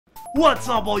What's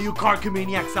up, all you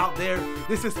Karcamaniacs out there?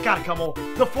 This is Karcamo,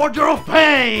 the Forger of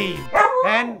Pain!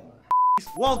 And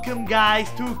welcome guys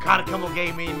to Karcamo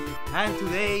Gaming. And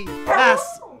today,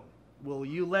 will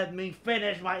you let me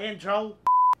finish my intro?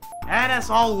 And as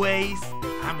always,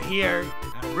 I'm here,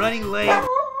 I'm running late,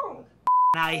 and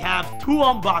I have two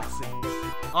unboxings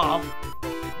of,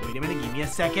 wait a minute, give me a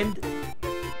second,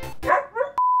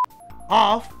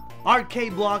 of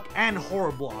Arcade Block and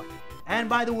Horror Block. And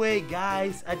by the way,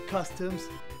 guys at Customs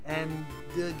and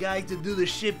the guys that do the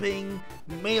shipping,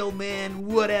 mailman,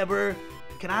 whatever,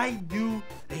 can I do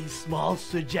a small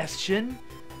suggestion?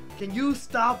 Can you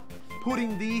stop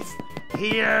putting these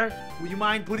here? Would you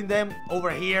mind putting them over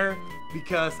here?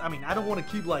 Because, I mean, I don't want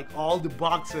to keep like all the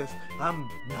boxes. I'm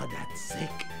not that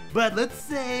sick. But let's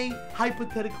say,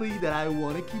 hypothetically, that I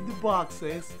want to keep the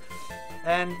boxes.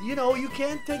 And, you know, you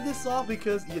can't take this off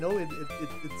because, you know, it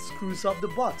screws up the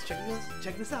box.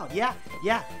 Check this out. Yeah.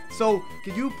 So,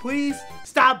 can you please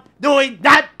stop doing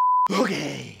that?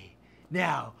 Okay.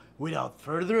 Now, without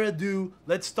further ado,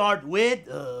 let's start with,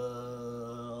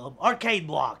 Arcade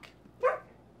Block.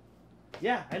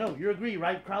 Yeah, I know, you agree,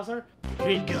 right, Krauser? Here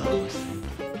it goes.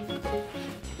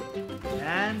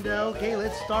 And, okay,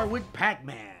 let's start with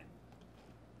Pac-Man.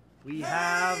 We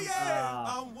have,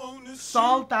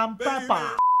 salt and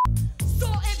pepper.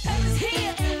 Salt and pepper's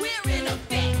here and we're in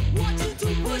effect. Want you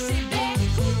to push it back,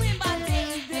 cooling by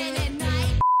day, then at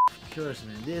night. Of course,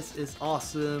 man, this is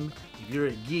awesome if you're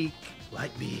a geek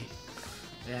like me.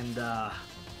 And,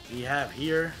 we have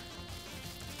here,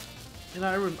 you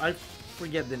know, I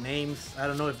forget the names. I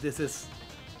don't know if this is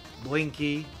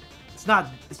Blinky. It's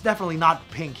definitely not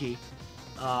Pinky.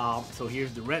 So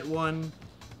here's the red one.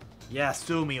 Yeah,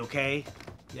 sue me, okay?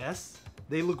 Yes,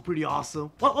 they look pretty awesome.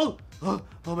 Oh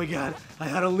my god, I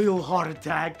had a little heart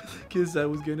attack because I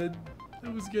was gonna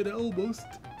almost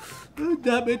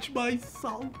damage my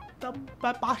salt and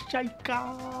pepper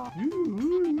shaker.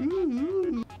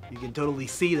 You can totally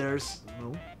see there's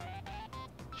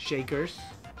shakers.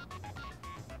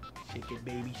 Shake it,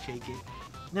 baby, shake it.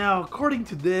 Now, according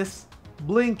to this,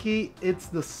 Blinky, it's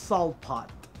the salt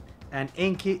pot, and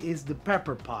Inky is the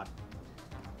pepper pot.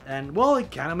 And well,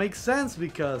 it kind of makes sense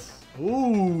because,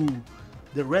 ooh,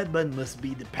 the red button must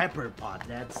be the pepper pot.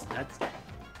 That's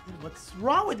what's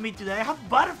wrong with me today? I have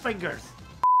butterfingers.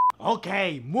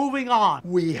 Okay, moving on.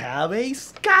 We have a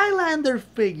Skylander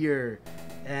figure,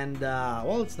 and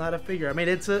well, it's not a figure. I mean,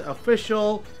 it's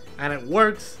official, and it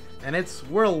works, and it's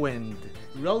Whirlwind.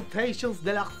 Rotations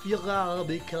de la fureur,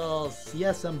 because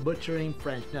yes, I'm butchering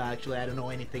French. No, actually, I don't know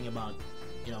anything about,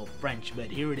 you know, French, but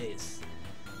here it is.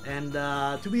 And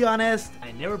to be honest,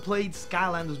 I never played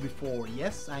Skylanders before.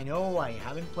 Yes, I know I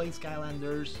haven't played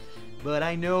Skylanders, but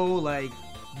I know like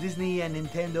Disney and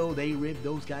Nintendo, they ripped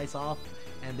those guys off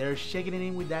and they're shaking it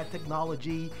in with that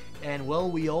technology. And well,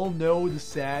 we all know the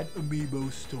sad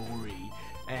amiibo story.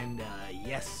 And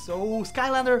yes, so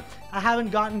Skylander, I haven't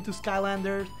gotten to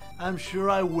Skylanders. I'm sure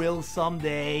I will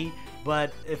someday,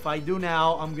 but if I do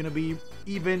now, I'm gonna be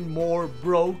even more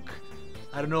broke.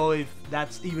 I don't know if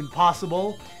that's even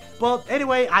possible. But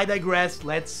anyway, I digress.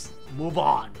 Let's move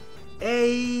on.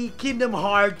 A Kingdom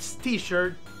Hearts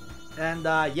t-shirt. And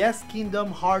yes,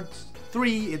 Kingdom Hearts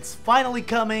 3, it's finally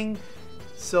coming.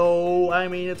 So, I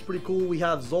mean, it's pretty cool. We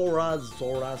have Zora.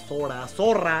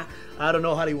 I don't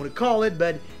know how you want to call it,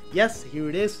 but yes, here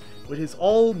it is with his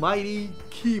almighty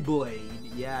Keyblade.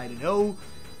 Yeah, I don't know.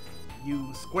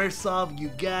 You Squaresoft, you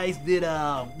guys did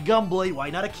a Gunblade. Why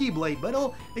not a Keyblade? But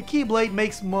oh, a Keyblade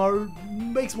makes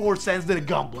more sense than a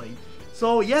Gunblade.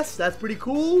 So yes, that's pretty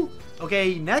cool.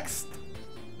 Okay, next.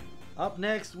 Up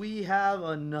next, we have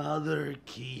another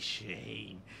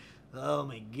keychain. Oh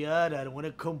my god, I don't want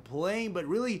to complain, but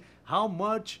really, how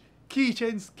much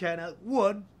keychains can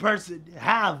one person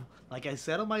have? Like I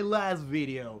said on my last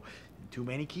video. Too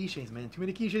many keychains, man. Too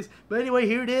many keychains. But anyway,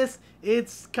 here it is.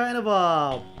 It's kind of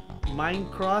a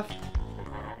Minecraft,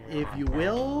 if you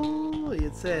will.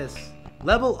 It says,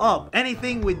 level up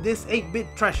anything with this 8-bit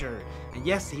treasure. And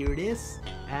yes, here it is.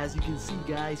 As you can see,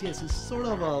 guys, yes, it's sort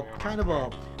of a kind of a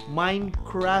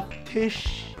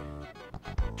Minecraft-ish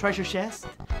treasure chest.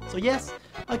 So yes,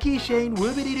 a keychain,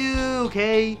 whoopity-doo,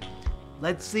 okay.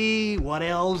 Let's see, what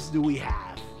else do we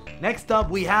have? Next up,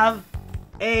 we have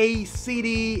a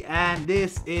CD, and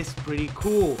this is pretty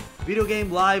cool. Video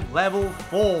Game Live Level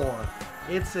 4.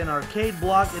 It's an Arcade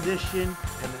Block edition,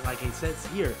 and like it says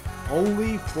here,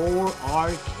 only for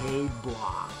Arcade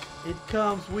Block. It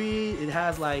comes with, it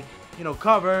has like, you know,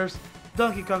 covers,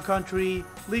 Donkey Kong Country,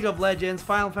 League of Legends,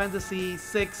 Final Fantasy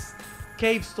VI,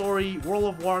 Cave Story, World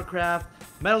of Warcraft,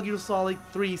 Metal Gear Solid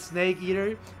 3 Snake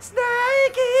Eater,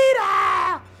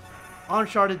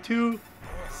 Uncharted 2,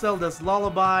 Zelda's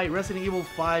Lullaby, Resident Evil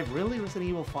 5, really? Resident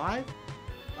Evil 5?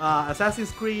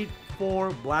 Assassin's Creed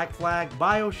 4, Black Flag,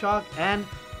 Bioshock, and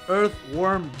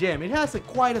Earthworm Jim. It has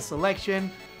quite a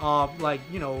selection of, like,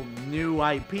 you know, new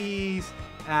IPs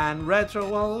and retro.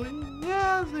 Well,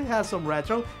 yes, it has some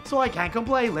retro, so I can't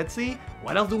complain. Let's see,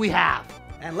 what else do we have?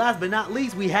 And last but not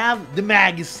least, we have the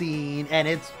magazine, and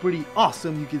it's pretty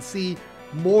awesome. You can see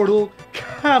Mortal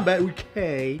Kombat with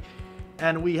K,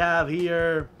 and we have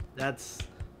here, that's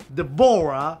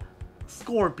Devora,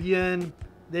 Scorpion,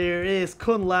 there is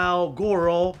Kun Lao,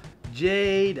 Goro,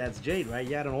 Jade, that's Jade, right?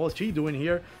 Yeah, I don't know what she's doing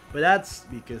here, but that's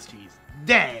because she's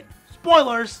dead.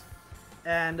 Spoilers!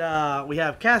 And we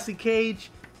have Cassie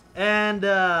Cage and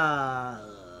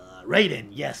Raiden,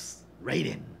 yes,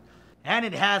 Raiden. And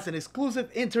it has an exclusive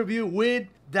interview with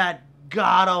that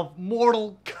god of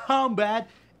Mortal Kombat,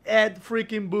 Ed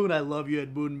freaking Boon. I love you,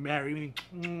 Ed Boon. Marry me.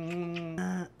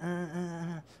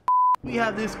 We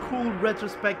have this cool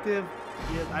retrospective.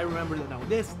 Yes, I remember that now.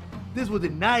 This was the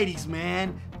 90s,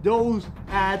 man. Those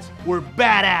ads were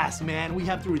badass, man. We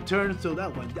have to return, so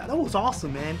that was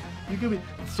awesome, man. You could be,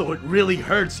 so it really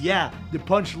hurts, yeah. The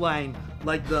punchline,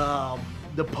 like the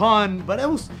pun, but it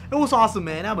was awesome,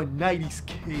 man. I'm a 90s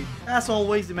kid. As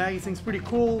always, the magazine's pretty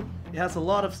cool. It has a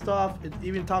lot of stuff. It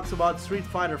even talks about Street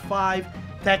Fighter 5,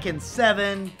 Tekken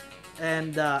 7,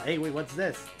 and hey, wait, what's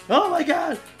this? Oh my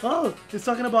god! Oh, it's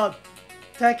talking about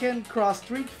Tekken cross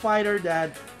Street Fighter.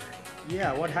 That,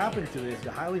 yeah, what happened to this?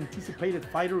 The highly anticipated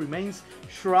fighter remains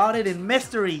shrouded in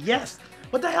mystery. Yes.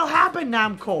 What the hell happened,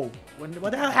 Namco?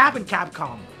 What the hell happened,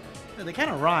 Capcom? Yeah, they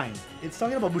kind of rhyme. It's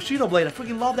talking about Bushido Blade. I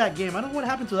freaking love that game. I don't know what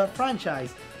happened to that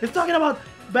franchise. It's talking about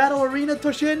Battle Arena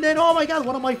Toshinden. Oh my god,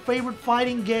 one of my favorite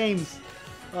fighting games.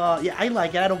 Yeah, I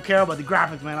like it. I don't care about the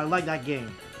graphics, man. I like that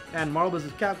game. And Marvel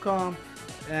vs. Capcom.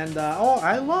 And, oh,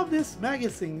 I love this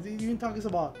magazine. It even talks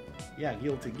about, yeah,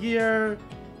 Guilty Gear.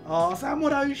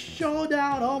 Samurai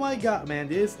Showdown. Oh my god, man.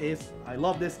 I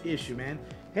love this issue, man.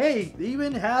 Hey, it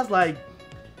even has, like,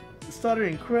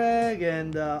 Stuttering Craig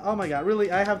and, oh my god,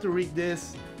 really, I have to read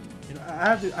this. You know,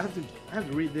 I have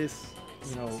to read this,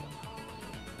 you know,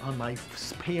 on my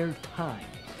spare time.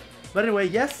 But anyway,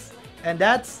 yes, and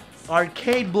that's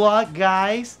Arcade Blog,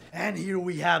 guys. And here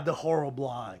we have the Horror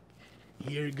Blog.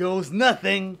 Here goes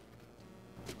nothing.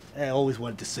 I always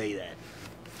wanted to say that.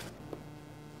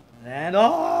 And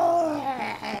oh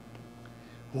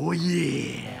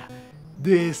yeah,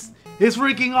 this is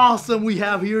freaking awesome. We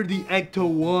have here the Ecto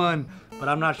 1, but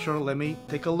I'm not sure. Let me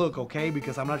take a look, okay?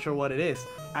 Because I'm not sure what it is.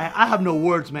 I have no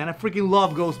words, man. I freaking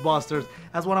love Ghostbusters.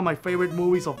 That's one of my favorite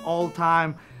movies of all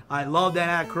time. I love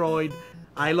Dan Aykroyd.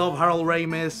 I love Harold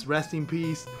Ramis, rest in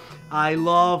peace. I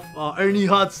love Ernie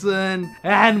Hudson,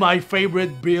 and my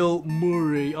favorite Bill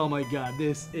Murray. Oh my god,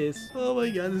 this is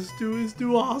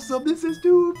too awesome. This is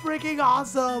too freaking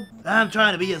awesome. I'm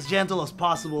trying to be as gentle as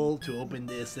possible to open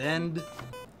this, and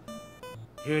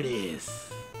here it is.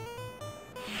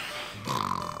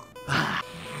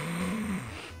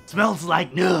 Smells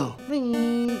like new.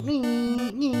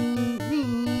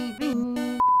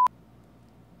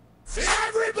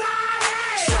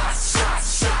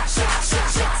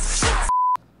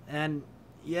 And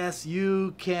yes,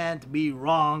 you can't be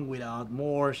wrong without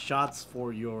more shots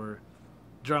for your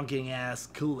drunken ass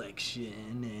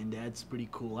collection, and that's pretty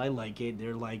cool. I like it.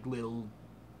 They're like little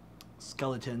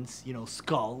skeletons, you know,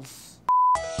 skulls.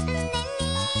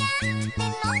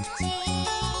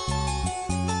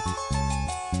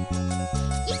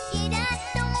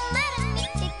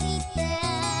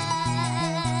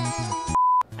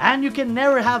 And you can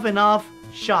never have enough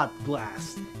shot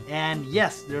glass. And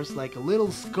yes, there's like a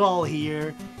little skull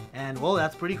here, and well,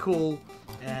 that's pretty cool.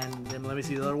 And then let me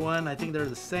see the other one. I think they're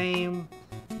the same.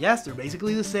 Yes, they're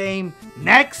basically the same.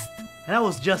 Next! And I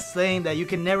was just saying that you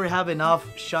can never have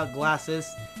enough shot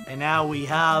glasses. And now we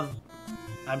have,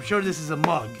 I'm sure this is a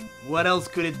mug. What else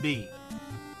could it be?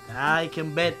 I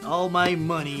can bet all my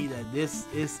money that this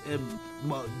is a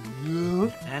mug.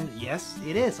 And yes,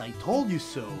 it is. I told you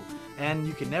so. And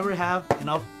you can never have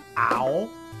enough, ow.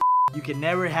 You can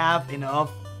never have enough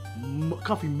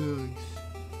coffee mugs.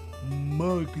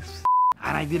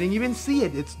 And I didn't even see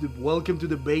it. It's the Welcome to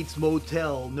the Bates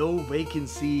Motel, no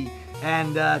vacancy.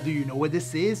 And do you know what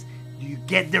this is? Do you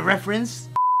get the reference?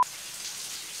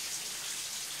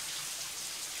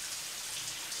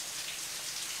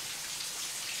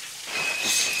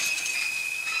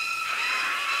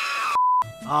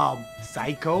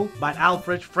 Psycho by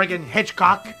Alfred friggin'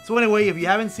 Hitchcock. So anyway, if you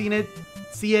haven't seen it,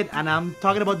 see it. And I'm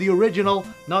talking about the original,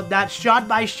 not that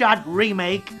shot-by-shot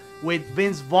remake with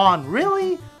Vince Vaughn.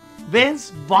 Really? Vince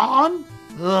Vaughn?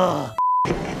 Ugh.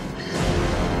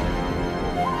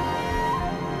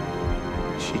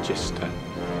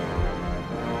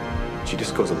 She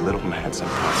just goes a little mad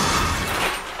sometimes.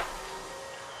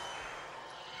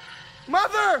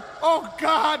 Mother! Oh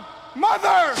God!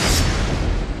 Mother!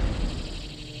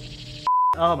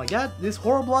 Oh my god, this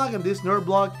horror blog and this nerd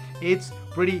blog, it's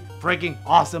pretty freaking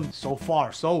awesome so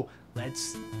far. So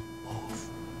let's move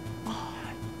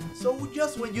on. So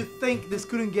just when you think this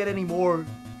couldn't get any more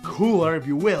cooler, if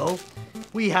you will,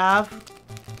 we have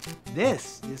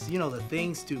this, you know, the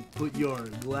things to put your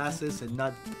glasses and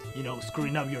not, you know,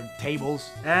 screwing up your tables.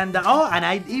 And oh, and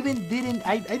I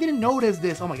didn't notice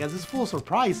this. Oh my god, this is full of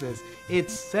surprises.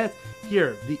 It's set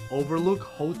here, the Overlook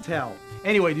Hotel.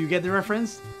 Anyway, do you get the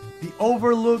reference? The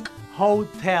Overlook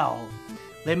Hotel.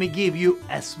 Let me give you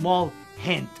a small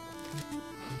hint.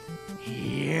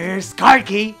 Here's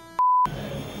Karky.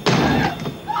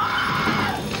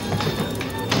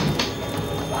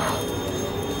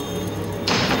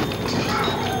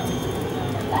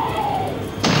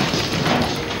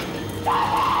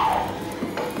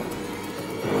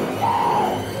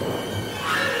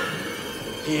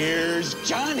 Here's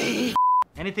Johnny.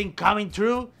 Anything coming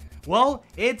true? Well,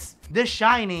 it's The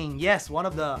Shining. Yes,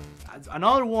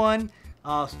 another one.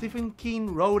 Stephen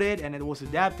King wrote it, and it was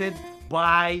adapted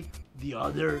by the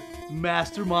other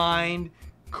mastermind,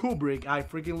 Kubrick. I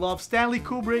freaking love Stanley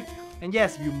Kubrick, and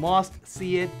yes, you must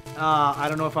see it. I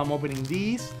don't know if I'm opening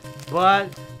these, but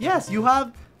yes, you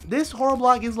have this horror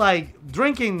blog is like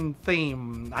drinking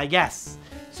theme, I guess.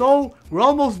 So we're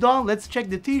almost done. Let's check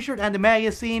the t-shirt and the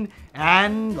magazine,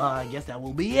 and I guess that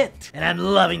will be it. And I'm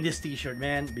loving this t-shirt,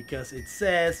 man, because it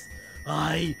says,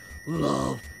 I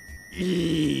love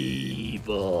evil.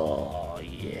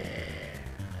 Yeah.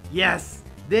 Yes,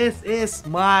 this is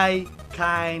my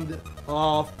kind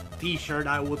of t-shirt.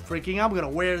 I'm gonna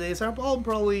wear this. I'll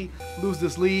probably lose the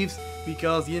sleeves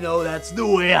because, you know, that's the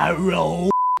way I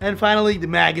roll. And finally, the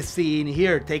magazine.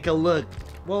 Here, take a look.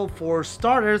 Well, for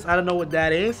starters, I don't know what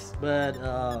that is, but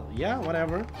yeah,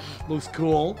 whatever. Looks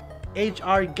cool.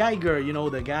 H.R. Geiger, you know,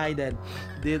 the guy that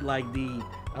did like the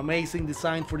amazing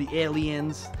design for the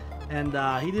aliens, and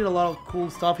he did a lot of cool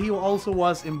stuff. He also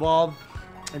was involved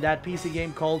in that PC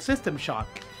game called System Shock.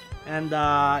 And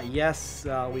yes,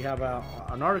 we have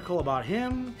an article about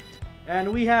him,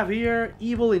 and we have here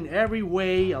Evil in Every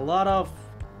Way, a lot of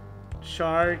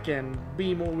shark and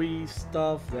B-movie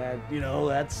stuff that, you know,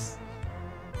 that's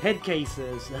head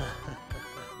cases.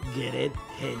 Get it?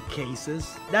 Head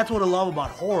cases. That's what I love about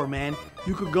horror, man.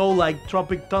 You could go like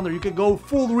Tropic Thunder, you could go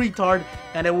full retard,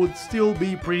 and it would still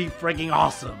be pretty freaking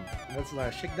awesome. That's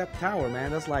like, check that tower, man.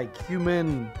 That's like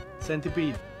Human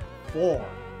Centipede 4.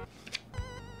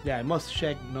 Yeah, I must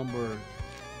check number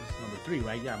 3,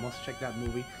 right? Yeah, I must check that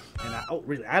movie. And oh,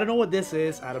 really? I don't know what this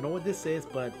is.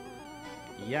 But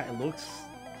yeah, it looks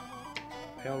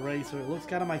Hellraiser. It looks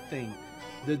kind of my thing.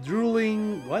 The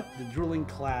drooling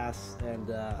class, and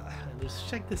just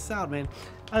check this out, man.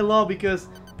 I love because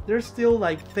there's still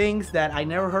like things that I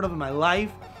never heard of in my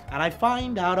life, and I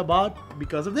find out about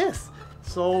because of this.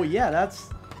 So yeah,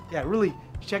 really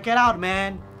check it out,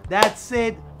 man. That's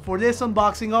it for this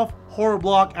unboxing of Horror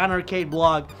Blog and Arcade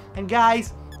Blog. And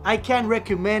guys, I can't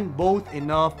recommend both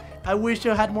enough. I wish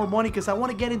I had more money because I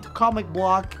want to get into comic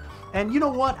blog. And you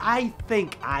know what? I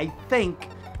think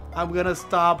I'm gonna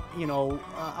stop, you know,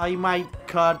 I might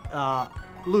cut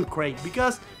Loot Crate,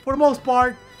 because for the most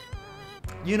part,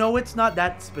 you know, it's not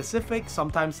that specific.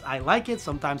 Sometimes I like it,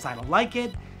 sometimes I don't like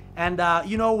it. And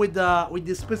you know, with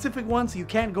the specific ones, you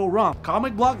can't go wrong.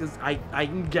 Comic blog is,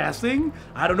 I'm guessing,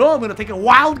 I don't know, I'm gonna take a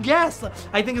wild guess.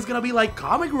 I think it's gonna be like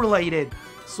comic related.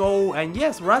 So, and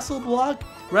yes, Wrestle blog,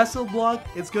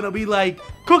 it's gonna be like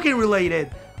cooking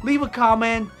related. Leave a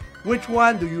comment. Which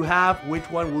one do you have? Which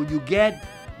one will you get?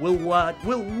 Which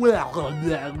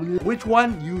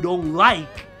one you don't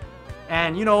like?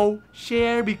 And you know,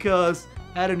 share, because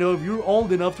I don't know if you're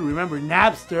old enough to remember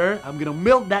Napster. I'm gonna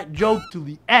milk that joke to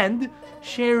the end.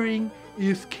 Sharing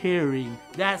is caring.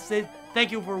 That's it.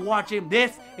 Thank you for watching.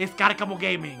 This is Karcamo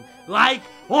Gaming. Like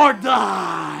or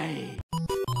die!